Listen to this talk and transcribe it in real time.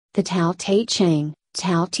The Tao Te Ching,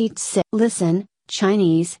 Tao Te Tse, listen,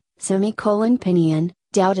 Chinese, pinyin,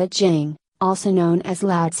 Tao Te Ching, also known as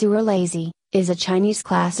Lao Tzu or Lazy, is a Chinese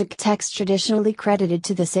classic text traditionally credited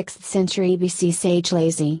to the 6th century BC sage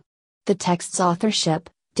Lazy. The text's authorship,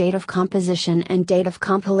 date of composition and date of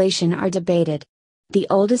compilation are debated. The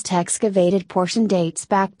oldest excavated portion dates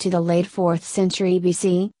back to the late 4th century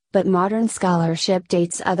BC, but modern scholarship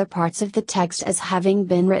dates other parts of the text as having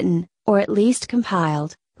been written, or at least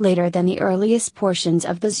compiled, later than the earliest portions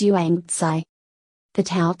of the Zhuangzi. The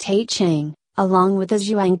Tao Te Ching, along with the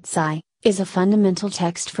Zhuangzi, is a fundamental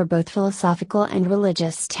text for both philosophical and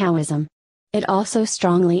religious Taoism. It also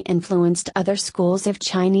strongly influenced other schools of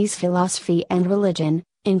Chinese philosophy and religion,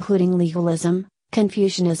 including legalism,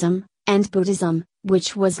 Confucianism, and Buddhism,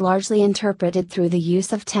 which was largely interpreted through the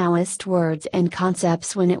use of Taoist words and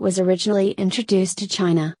concepts when it was originally introduced to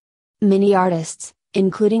China. Many artists,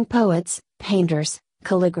 including poets, painters,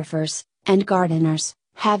 calligraphers, and gardeners,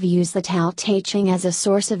 have used the Tao Te Ching as a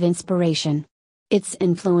source of inspiration. Its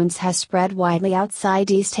influence has spread widely outside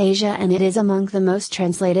East Asia and it is among the most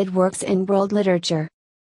translated works in world literature.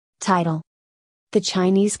 Title: the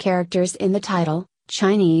Chinese characters in the title,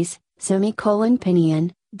 Chinese,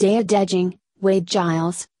 pinyin, Dao De Jing, Wade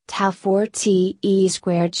Giles, Tao 4 Te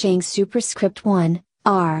squared Ching superscript 1,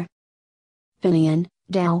 R. Pinyin,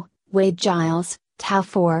 Dao, Wade Giles, Tao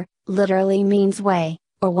 4, literally means way,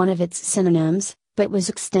 or one of its synonyms, but was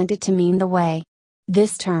extended to mean the way.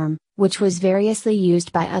 This term, which was variously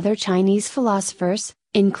used by other Chinese philosophers,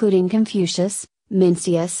 including Confucius,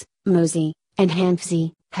 Mencius, Mozi, and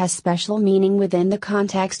Hanzi, has special meaning within the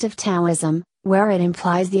context of Taoism, where it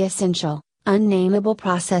implies the essential, unnameable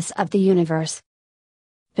process of the universe.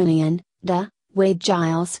 Pinyin, Da, Wade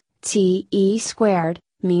Giles, Te squared,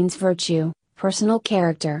 means virtue, personal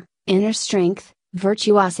character, inner strength,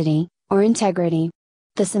 virtuosity, or integrity.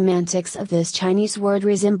 The semantics of this Chinese word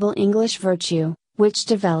resemble English virtue, which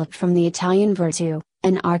developed from the Italian virtù,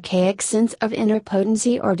 an archaic sense of inner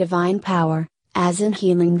potency or divine power, as in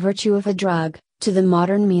healing virtue of a drug, to the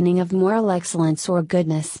modern meaning of moral excellence or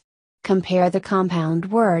goodness. Compare the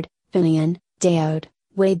compound word, pinyin, Daod,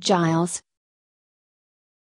 Wade Giles,